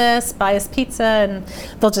campus, buy us pizza, and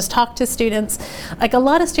they'll just talk to students. Like a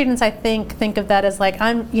lot of students, I think of that as like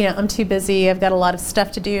I'm too busy. I've got a lot of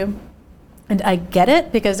stuff to do. And I get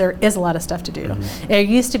it because there is a lot of stuff to do. There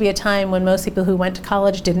used to be a time when most people who went to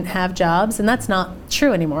college didn't have jobs, and that's not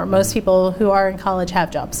true anymore. Most people who are in college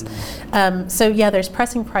have jobs. There's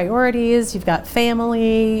pressing priorities. You've got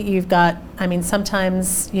family. You've got,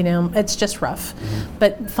 sometimes, it's just rough.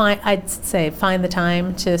 But I'd say find the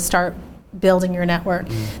time to start building your network.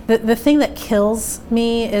 The thing that kills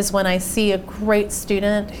me is when I see a great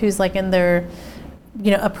student who's like in their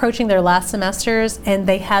approaching their last semesters and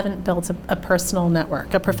they haven't built a personal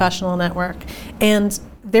network, a professional network, and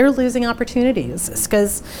they're losing opportunities.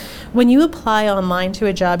 Because when you apply online to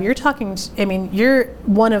a job, you're you're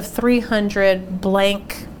one of 300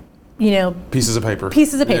 blank, pieces of paper.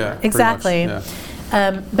 Yeah, exactly.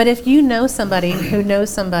 But if you know somebody who knows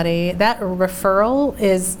somebody, that referral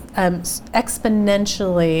is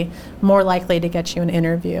exponentially more likely to get you an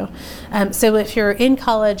interview. So if you're in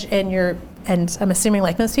college and I'm assuming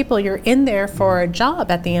like most people, you're in there for a job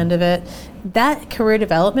at the end of it, that career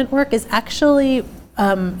development work is actually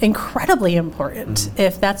incredibly important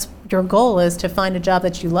if that's your goal, is to find a job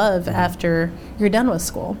that you love after you're done with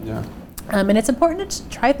school. And it's important to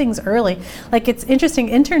try things early. Like, it's interesting,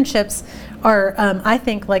 internships are, I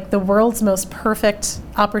think, like the world's most perfect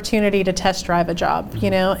opportunity to test drive a job,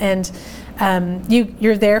 and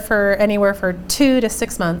you're there for anywhere for 2 to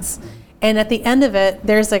 6 months. And at the end of it,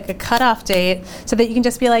 there's like a cutoff date so that you can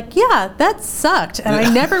just be like, yeah, that sucked, and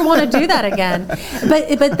I never want to do that again.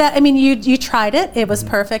 But that, you tried it, it was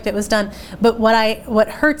perfect, it was done. But what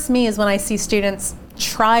hurts me is when I see students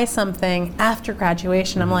try something after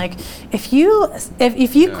graduation. I'm like, if you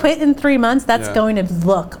quit in 3 months, that's going to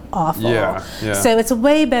look awful. So it's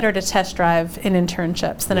way better to test drive in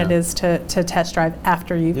internships than it is to test drive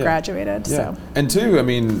after you've graduated. So. And two,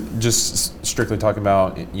 just strictly talking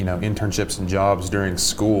about internships and jobs during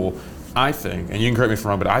school, I think, and you can correct me if I'm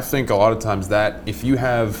wrong, but I think a lot of times that if you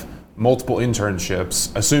have multiple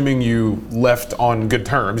internships, assuming you left on good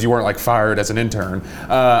terms, you weren't like fired as an intern,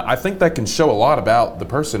 I think that can show a lot about the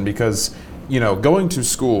person, because going to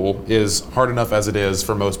school is hard enough as it is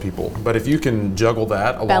for most people, but if you can juggle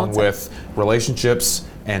that along with relationships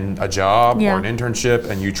and a job or an internship,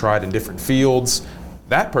 and you tried in different fields,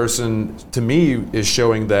 that person to me is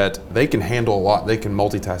showing that they can handle a lot, they can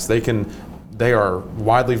multitask, they are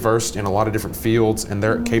widely versed in a lot of different fields, and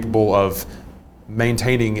they're capable of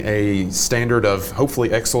maintaining a standard of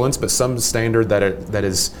hopefully excellence, but some standard that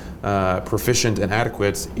is proficient and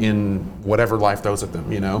adequate in whatever life throws at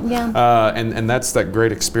them, and that's that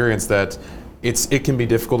great experience that it can be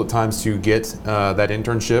difficult at times to get that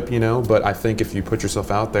internship, but I think if you put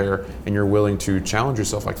yourself out there and you're willing to challenge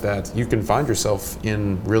yourself like that, you can find yourself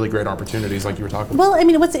in really great opportunities like you were talking about.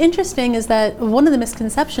 Well, what's interesting is that one of the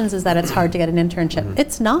misconceptions is that it's hard to get an internship.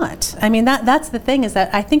 It's not. That's the thing, is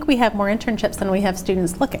that I think we have more internships than we have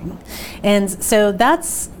students looking. And so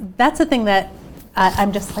that's the thing that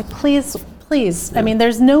I'm just like, please.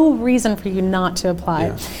 There's no reason for you not to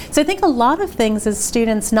apply. So I think a lot of things is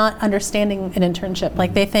students not understanding an internship.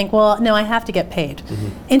 Like, they think, well, no, I have to get paid.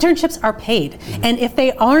 Internships are paid. And if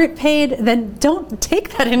they aren't paid, then don't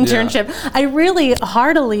take that internship. I really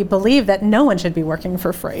heartily believe that no one should be working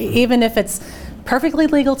for free, even if it's perfectly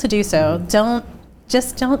legal to do so.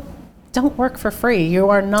 Don't work for free. You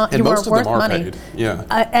are not. And you most are worth of them are money.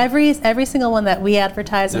 paid. Every single one that we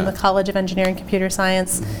advertise in the College of Engineering and Computer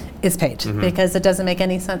Science is paid, because it doesn't make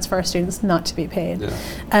any sense for our students not to be paid.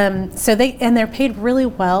 So they're paid really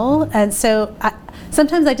well, and so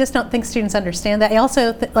sometimes I just don't think students understand that. I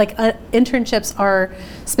also internships are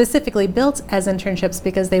specifically built as internships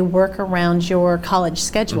because they work around your college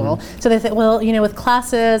schedule. So they think, well, with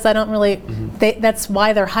classes, I don't really. That's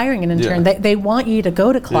why they're hiring an intern. They want you to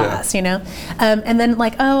go to class, and then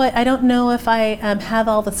I don't know if I have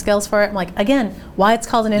all the skills for it. I'm like, again, why it's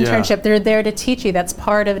called an internship? They're there to teach you. That's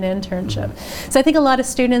part of an internship. So I think a lot of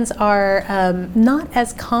students are not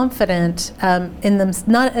as confident in them,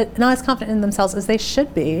 not as confident in themselves as they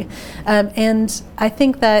should be. And I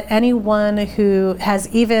think that anyone who has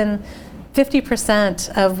even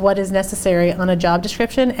 50% of what is necessary on a job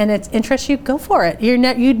description and it interests you, go for it.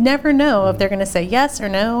 You'd never know if they're going to say yes or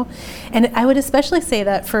no. And I would especially say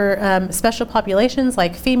that for special populations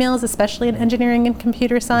like females, especially in engineering and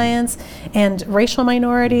computer science, and racial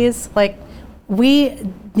minorities, we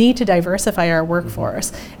need to diversify our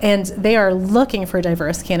workforce, and they are looking for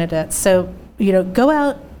diverse candidates. So, go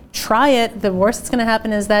out, try it. The worst that's going to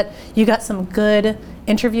happen is that you got some good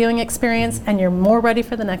interviewing experience and you're more ready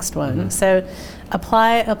for the next one. So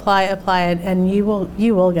apply, and you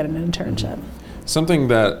will get an internship. Something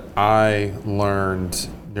that I learned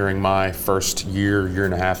during my first year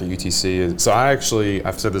and a half at UTC is, I've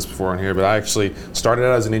said this before on here, but I actually started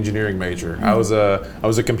out as an engineering major. I was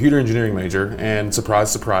a computer engineering major, and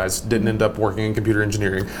surprise, didn't end up working in computer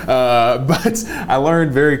engineering. But I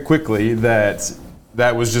learned very quickly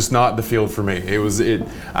that was just not the field for me.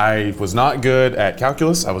 I was not good at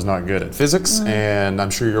calculus. I was not good at physics, and I'm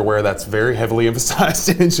sure you're aware that's very heavily emphasized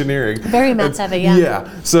in engineering. Very math heavy, yeah.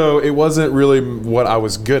 Yeah, so it wasn't really what I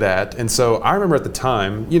was good at, and so I remember at the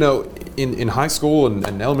time, in high school and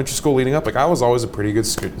elementary school leading up, I was always a pretty good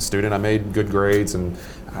student. I made good grades, and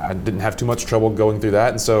I didn't have too much trouble going through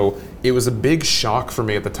that, and so it was a big shock for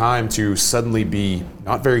me at the time to suddenly be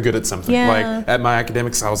not very good at something. Yeah. At my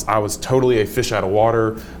academics, I was totally a fish out of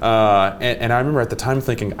water, and I remember at the time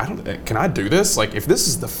thinking, can I do this? If this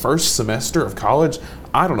is the first semester of college,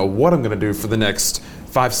 I don't know what I'm going to do for the next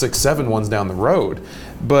 5, 6, 7 ones down the road.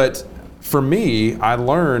 But for me, I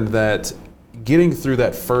learned that getting through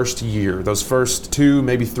that first year, those first 2,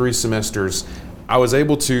 maybe 3 semesters, I was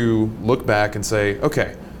able to look back and say,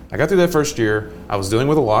 okay, I got through that first year. I was dealing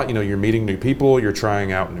with a lot. You're meeting new people, you're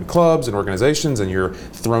trying out new clubs and organizations, and you're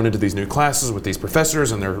thrown into these new classes with these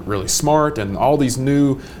professors, and they're really smart, and all these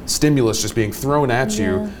new stimulus just being thrown at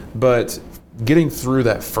you. But getting through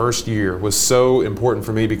that first year was so important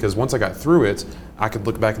for me, because once I got through it, I could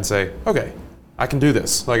look back and say, okay, I can do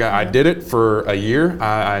this. I did it for a year.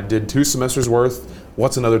 I did 2 semesters worth.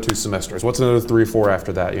 What's another 2 semesters? What's another 3 or 4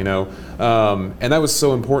 after that, And that was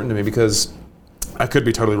so important to me, because I could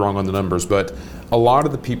be totally wrong on the numbers, but a lot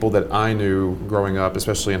of the people that I knew growing up,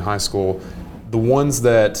 especially in high school, the ones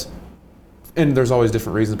that, and there's always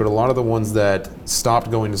different reasons, but a lot of the ones that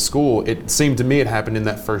stopped going to school, it seemed to me it happened in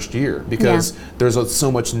that first year, because there's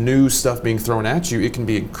so much new stuff being thrown at you. It can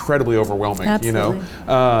be incredibly overwhelming. Absolutely.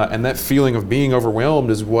 And that feeling of being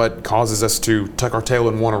overwhelmed is what causes us to tuck our tail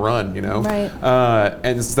and want to run, Right.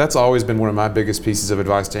 And that's always been one of my biggest pieces of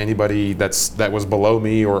advice to anybody that was below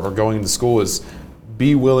me or going to school, is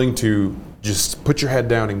be willing to just put your head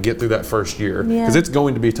down and get through that first year, because it's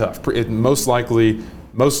going to be tough.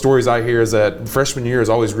 Most stories I hear is that freshman year is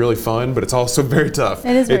always really fun, but it's also very tough.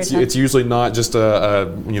 It is very tough. It's usually not just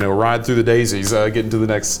a ride through the daisies, getting to the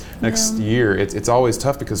next year. It's always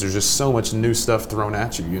tough because there's just so much new stuff thrown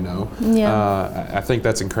at you. Yeah. I think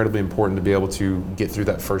that's incredibly important to be able to get through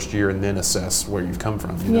that first year and then assess where you've come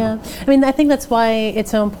from. Yeah, I think that's why it's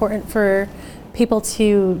so important for people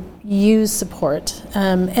to use support.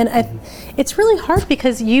 It's really hard,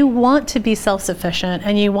 because you want to be self-sufficient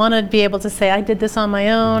and you want to be able to say, I did this on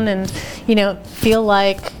my own, and feel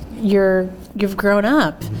like you've grown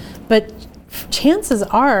up. But chances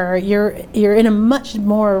are you're in a much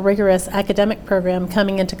more rigorous academic program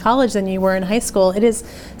coming into college than you were in high school. It is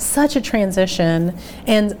such a transition,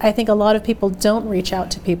 and I think a lot of people don't reach out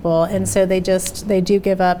to people, and so they do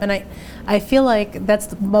give up. And I feel like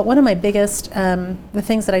that's one of my biggest, the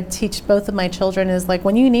things that I teach both of my children is,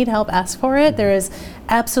 when you need help, ask for it. There is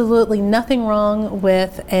absolutely nothing wrong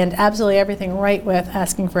with, and absolutely everything right with,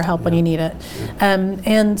 asking for help when you need it.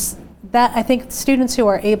 And that, I think students who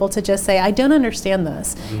are able to just say, I don't understand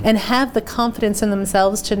this, and have the confidence in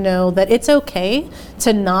themselves to know that it's okay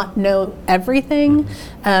to not know everything,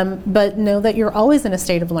 but know that you're always in a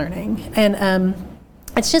state of learning. And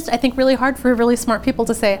it's just, I think, really hard for really smart people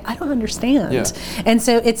to say, I don't understand. Yeah. And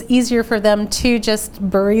so it's easier for them to just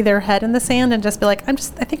bury their head in the sand and just be like, I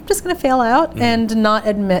think I'm just going to fail out, and not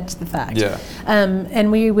admit the fact.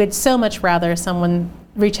 And we would so much rather someone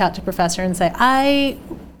reach out to a professor and say, I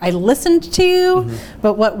I listened to,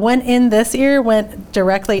 but what went in this ear went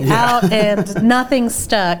directly out, and nothing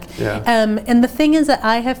stuck. And the thing is that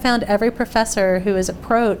I have found every professor who is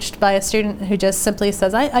approached by a student who just simply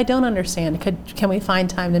says, I don't understand. Can we find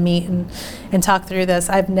time to meet and talk through this?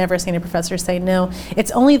 I've never seen a professor say no.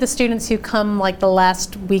 It's only the students who come like the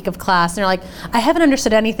last week of class and they're like, I haven't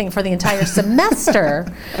understood anything for the entire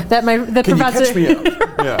semester that the Can professor. You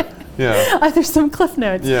catch me up? Yeah. There's some cliff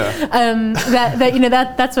notes.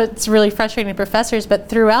 That's what's really frustrating to professors. But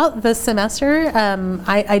throughout the semester,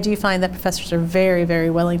 I do find that professors are very, very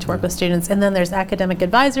willing to work with students. And then there's academic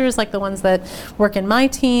advisors, like the ones that work in my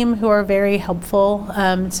team, who are very helpful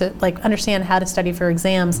to like understand how to study for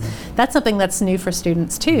exams. That's something that's new for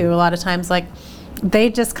students too. A lot of times, like they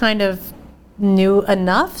just kind of knew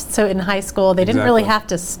enough. So in high school, they didn't really have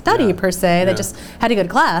to study per se. They just had to go to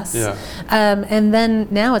class. And then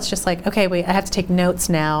now it's just like, okay, wait, I have to take notes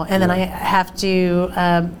now. And then I have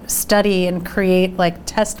to study and create like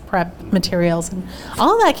test prep materials. And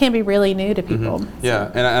all of that can be really new to people.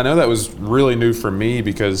 And I know that was really new for me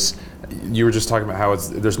because you were just talking about how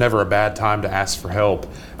there's never a bad time to ask for help.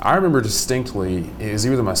 I remember distinctly, it was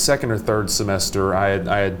either my second or third semester, I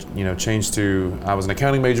had changed to, I was an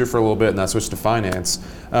accounting major for a little bit and I switched to finance.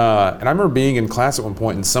 And I remember being in class at one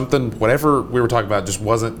point and whatever we were talking about just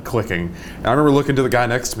wasn't clicking. And I remember looking to the guy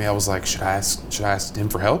next to me, I was like, should I ask him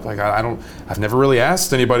for help? Like I've never really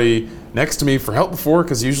asked anybody next to me for help before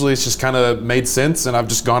because usually it's just kind of made sense and I've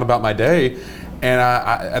just gone about my day. And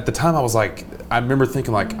at the time I was like, I remember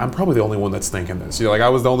thinking like, I'm probably the only one that's thinking this. Like I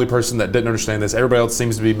was the only person that didn't understand this. Everybody else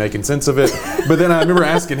seems to be making sense of it. But then I remember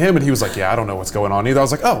asking him and he was like, yeah, I don't know what's going on either. I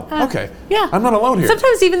was like, oh, okay. I'm not alone here.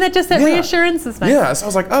 Sometimes even that reassurance is nice. Yeah, so I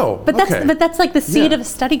was like, oh, but that's like the seed of a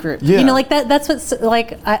study group. Like that's what's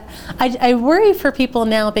like, I worry for people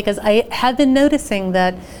now because I have been noticing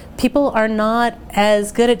that people are not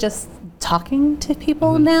as good at just talking to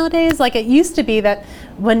people nowadays. Like it used to be that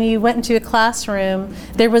when you went into a classroom,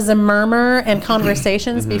 there was a murmur and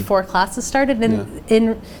conversations before classes started.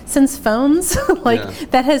 And since phones,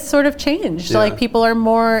 that has sort of changed. Like people are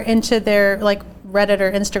more into their like Reddit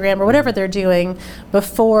or Instagram or whatever they're doing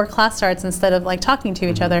before class starts instead of like talking to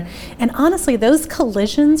each other. And honestly, those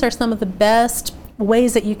collisions are some of the best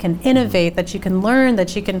ways that you can innovate, that you can learn,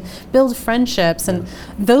 that you can build friendships. And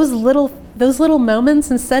those little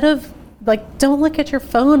moments, instead of like, don't look at your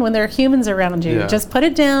phone when there are humans around you. Just put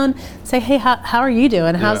it down, say, hey, how are you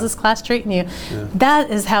doing? How's this class treating you?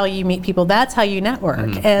 That is how you meet people. That's how you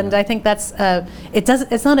network. And I think that's,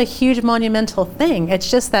 it's not a huge monumental thing.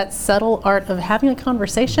 It's just that subtle art of having a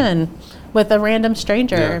conversation with a random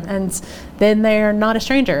stranger, and then they're not a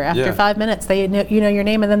stranger after 5 minutes. They know your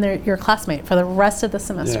name, and then they're your classmate for the rest of the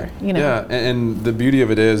semester. And the beauty of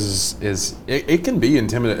it is it can be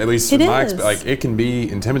intimidating. At least in my experience, like it can be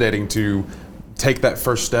intimidating to take that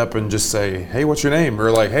first step and just say, hey, what's your name? Or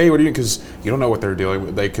like, hey, what are you doing? Because you don't know what they're doing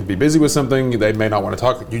with. They could be busy with something. They may not want to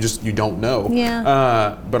talk. You don't know.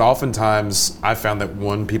 But oftentimes I found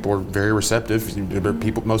that people are very receptive.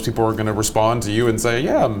 Most people are going to respond to you and say,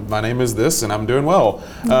 yeah, my name is this and I'm doing well.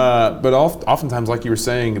 But oftentimes, like you were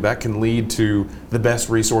saying, that can lead to the best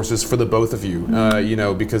resources for the both of you.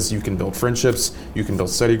 Because you can build friendships, you can build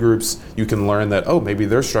study groups, you can learn that, oh, maybe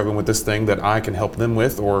they're struggling with this thing that I can help them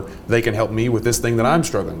with, or they can help me with this thing that I'm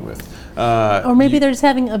struggling with. Or maybe they're just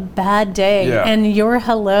having a bad day, and your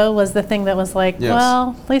hello was the thing that was like,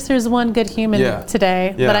 well, at least there's one good human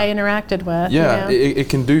today that I interacted with. It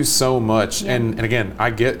can do so much. And again,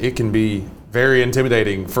 I get it can be very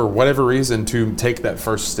intimidating for whatever reason to take that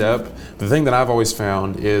first step. The thing that I've always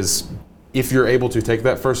found is if you're able to take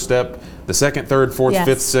that first step, the second, third, fourth,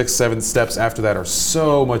 fifth, sixth, seventh steps after that are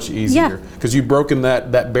so much easier because you've broken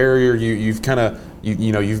that barrier. You've kind of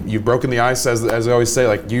you've broken the ice, as I always say.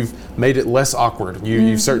 Like you've made it less awkward.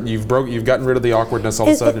 You've gotten rid of the awkwardness all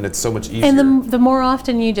of a sudden, and it's so much easier. And the more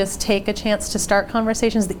often you just take a chance to start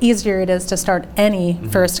conversations, the easier it is to start any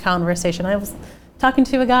first conversation. I was talking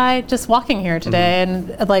to a guy just walking here today,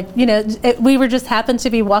 and we were just happened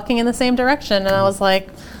to be walking in the same direction, and I was like,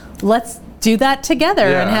 let's do that together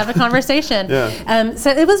and have a conversation.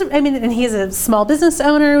 So it was, and he's a small business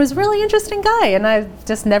owner. He was a really interesting guy, and I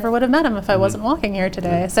just never would have met him if I wasn't walking here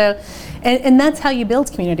today. So, and that's how you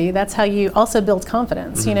build community. That's how you also build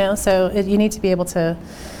confidence, So you need to be able to,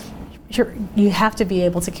 you have to be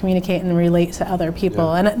able to communicate and relate to other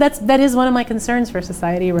people. And that is one of my concerns for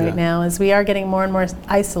society right now, is we are getting more and more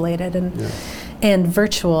isolated and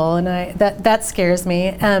virtual, and that scares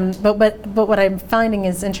me. But what I'm finding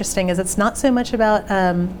is interesting is it's not so much about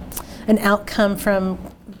an outcome from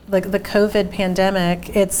the COVID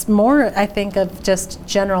pandemic, it's more, I think, of just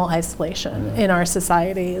general isolation in our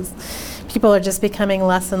societies. People are just becoming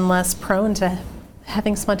less and less prone to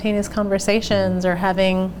having spontaneous conversations or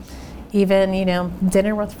having even,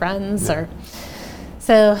 dinner with friends. I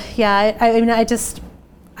mean, I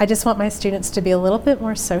just want my students to be a little bit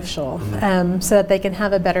more social, so that they can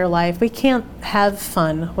have a better life. We can't have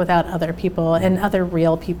fun without other people and other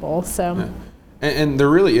real people. So. Yeah. And there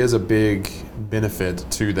really is a big benefit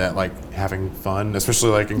to that, like having fun, especially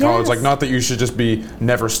like in college. Like, not that you should just be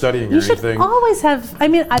never studying or anything. You should always have. I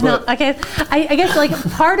mean, I guess like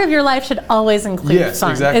part of your life should always include fun.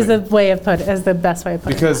 Exactly. Is the best way of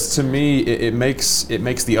putting it. Because to me, it makes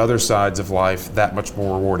the other sides of life that much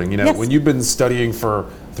more rewarding. When you've been studying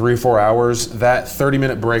for 3 or 4 hours, that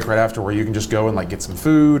 30-minute break right after where you can just go and like get some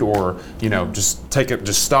food or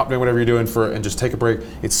just stop doing whatever you're doing and just take a break.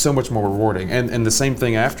 It's so much more rewarding. And the same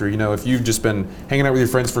thing after, if you've just been hanging out with your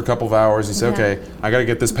friends for a couple of hours, you say, okay, I got to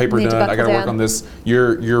get this paper done, I got to work on this.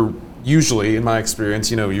 You're usually, in my experience,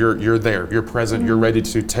 you're there, you're present, you're ready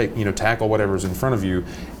to tackle whatever's in front of you,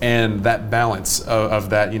 and that balance of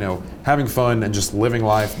that, having fun and just living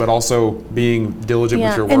life, but also being diligent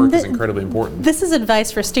with your work is incredibly important. This is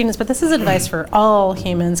advice for students, but this is advice for all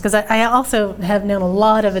humans, because I also have known a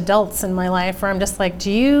lot of adults in my life where I'm just like,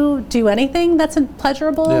 do you do anything that's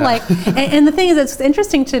pleasurable? And the thing is, that's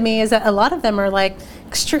interesting to me is that a lot of them are like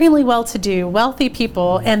extremely well-to-do, wealthy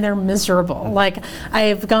people, and they're miserable. Like,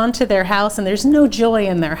 I've gone to their house and there's no joy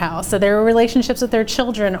in their house. So their relationships with their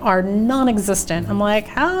children are non-existent. I'm like,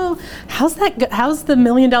 how's the $1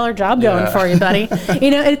 million job going for you, buddy?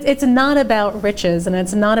 It's not about riches and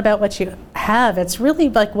it's not about what you have. It's really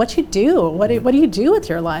like what you do. What do you do with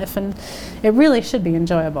your life? And it really should be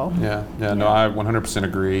enjoyable. No, I 100%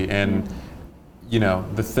 agree. And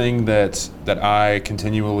the thing that I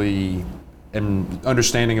continually and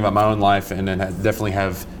understanding about my own life, and then definitely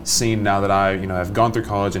have seen now that I, have gone through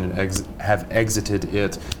college and have exited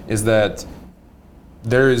it, is that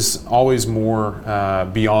there is always more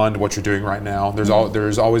beyond what you're doing right now. There's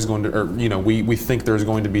always going to, we think there's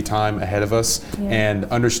going to be time ahead of us, and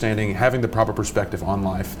understanding, having the proper perspective on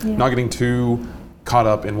life, not getting too caught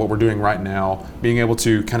up in what we're doing right now, being able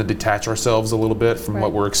to kind of detach ourselves a little bit from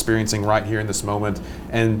what we're experiencing right here in this moment,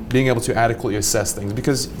 and being able to adequately assess things.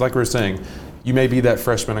 Because like we were saying, you may be that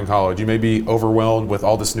freshman in college, you may be overwhelmed with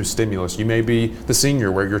all this new stimulus, you may be the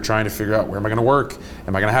senior where you're trying to figure out, where am I going to work,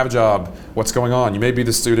 am I going to have a job, what's going on. You may be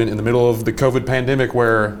the student in the middle of the COVID pandemic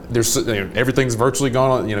where there's everything's virtually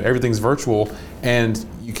gone, everything's virtual, and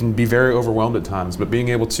you can be very overwhelmed at times. But being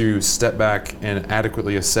able to step back and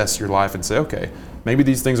adequately assess your life and say, okay, maybe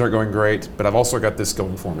these things aren't going great, but I've also got this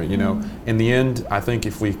going for me. In the end, I think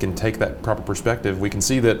if we can take that proper perspective, we can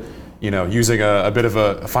see that, using a bit of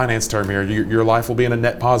a finance term here, your life will be in a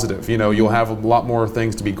net positive. You'll have a lot more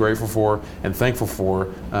things to be grateful for and thankful for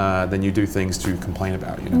than you do things to complain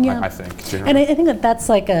about. I think. Generally. And I think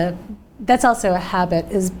that's also a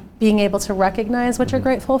habit, is being able to recognize what you're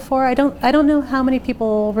grateful for. I don't know how many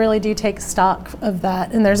people really do take stock of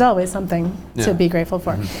that, and there's always something to be grateful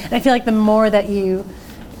for. And I feel like the more that you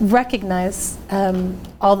recognize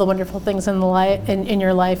all the wonderful things in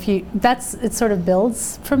your life, it sort of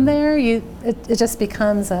builds from there. It just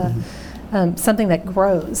becomes something that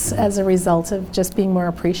grows as a result of just being more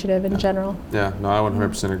appreciative in general. Yeah, no, I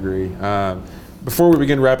 100% agree. Before we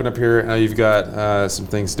begin wrapping up here, I know you've got some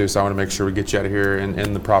things to do, so I want to make sure we get you out of here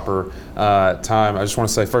in the proper time. I just want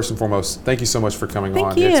to say, first and foremost, thank you so much for coming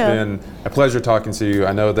on. Thank you. It's been a pleasure talking to you.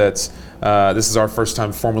 I know that this is our first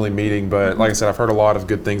time formally meeting, but like I said, I've heard a lot of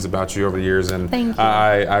good things about you over the years, and thank you.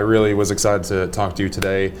 I really was excited to talk to you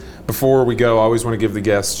today. Before we go, I always want to give the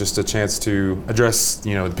guests just a chance to address,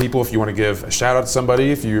 the people. If you want to give a shout out to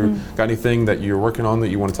somebody, if you got anything that you're working on that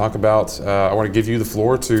you want to talk about, I want to give you the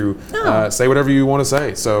floor to say whatever you want to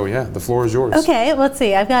say. So yeah, the floor is yours. Okay, let's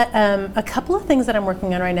see. I've got a couple of things that I'm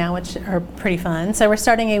working on right now, which are pretty fun. So we're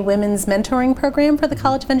starting a women's mentoring program for the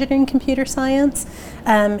College of Engineering and Computer Science.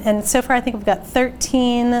 And so far I think we've got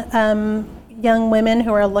 13 young women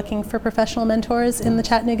who are looking for professional mentors in the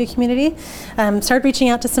Chattanooga community. Started reaching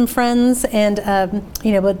out to some friends, and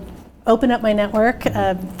would open up my network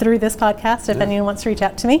through this podcast if anyone wants to reach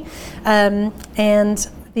out to me. And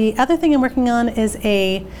the other thing I'm working on is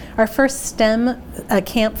our first STEM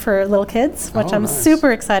camp for little kids, which I'm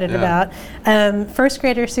super excited about. First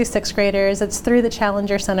graders through sixth graders. It's through the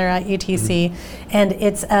Challenger Center at UTC, and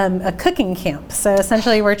it's a cooking camp. So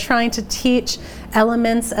essentially, we're trying to teach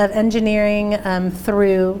elements of engineering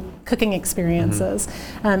through cooking experiences.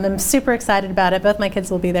 I'm super excited about it. Both my kids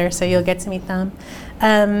will be there, so you'll get to meet them.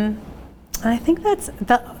 I think that's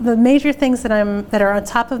the major things that are on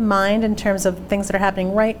top of mind in terms of things that are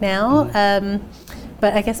happening right now.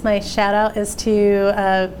 But I guess my shout out is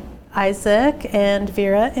to Isaac and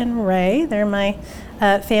Vera and Ray. They're my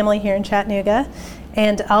family here in Chattanooga.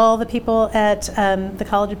 And all the people at the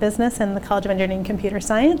College of Business and the College of Engineering and Computer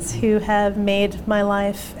Science who have made my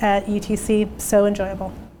life at UTC so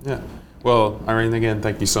enjoyable. Yeah. Well, Irene, again,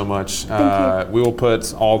 thank you so much. Thank you. We will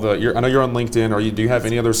put all I know you're on LinkedIn. Do you have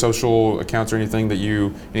any other social accounts or anything that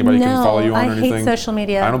anybody can follow you on or anything? No, I hate social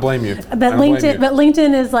media. I don't blame you. But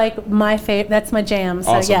LinkedIn is like my favorite. That's my jam.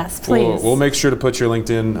 So awesome. Yes, please. We'll make sure to put your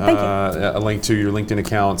LinkedIn, a link to your LinkedIn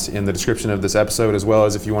account in the description of this episode, as well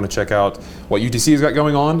as if you want to check out what UTC has got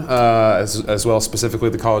going on, as well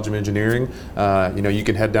specifically the College of Engineering. You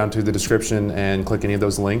can head down to the description and click any of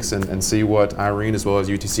those links and see what Irene as well as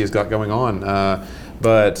UTC has got going on.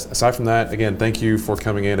 But aside from that, again, thank you for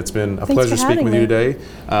coming in. It's been a pleasure speaking with you today.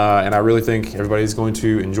 And I really think everybody's going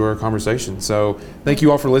to enjoy our conversation. So thank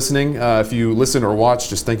you all for listening. If you listen or watch,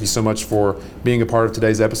 just thank you so much for being a part of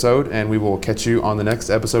today's episode. And we will catch you on the next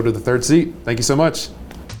episode of The Third Seat. Thank you so much.